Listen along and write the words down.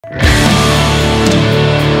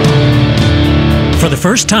For the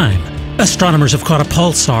first time, astronomers have caught a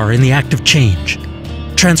pulsar in the act of change,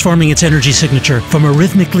 transforming its energy signature from a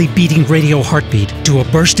rhythmically beating radio heartbeat to a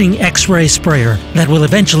bursting X-ray sprayer that will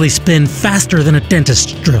eventually spin faster than a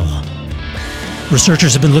dentist's drill.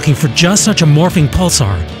 Researchers have been looking for just such a morphing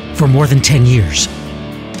pulsar for more than 10 years.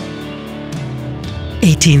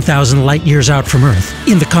 18,000 light-years out from Earth,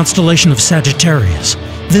 in the constellation of Sagittarius,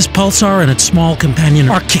 this pulsar and its small companion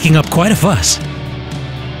are kicking up quite a fuss.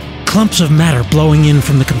 Clumps of matter blowing in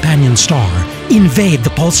from the companion star invade the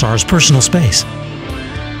pulsar's personal space.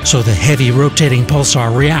 So the heavy rotating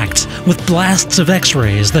pulsar reacts with blasts of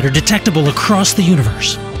X-rays that are detectable across the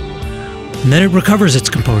universe. And then it recovers its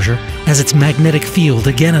composure as its magnetic field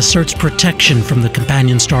again asserts protection from the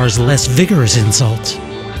companion star's less vigorous insults,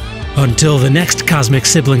 until the next cosmic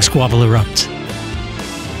sibling squabble erupts.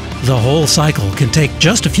 The whole cycle can take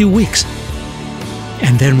just a few weeks,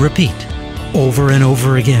 and then repeat over and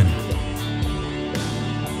over again.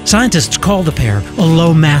 Scientists call the pair a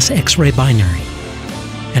low-mass X-ray binary,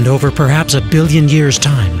 and over perhaps 1 billion years'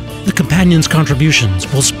 time, the companion's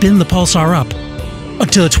contributions will spin the pulsar up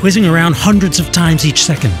until it's whizzing around hundreds of times each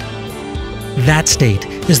second. That state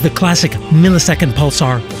is the classic millisecond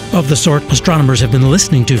pulsar of the sort astronomers have been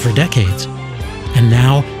listening to for decades, and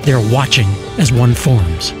now they're watching as one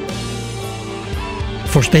forms.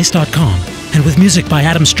 For Space.com, and with music by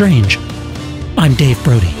Adam Strange, I'm Dave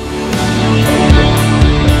Brody.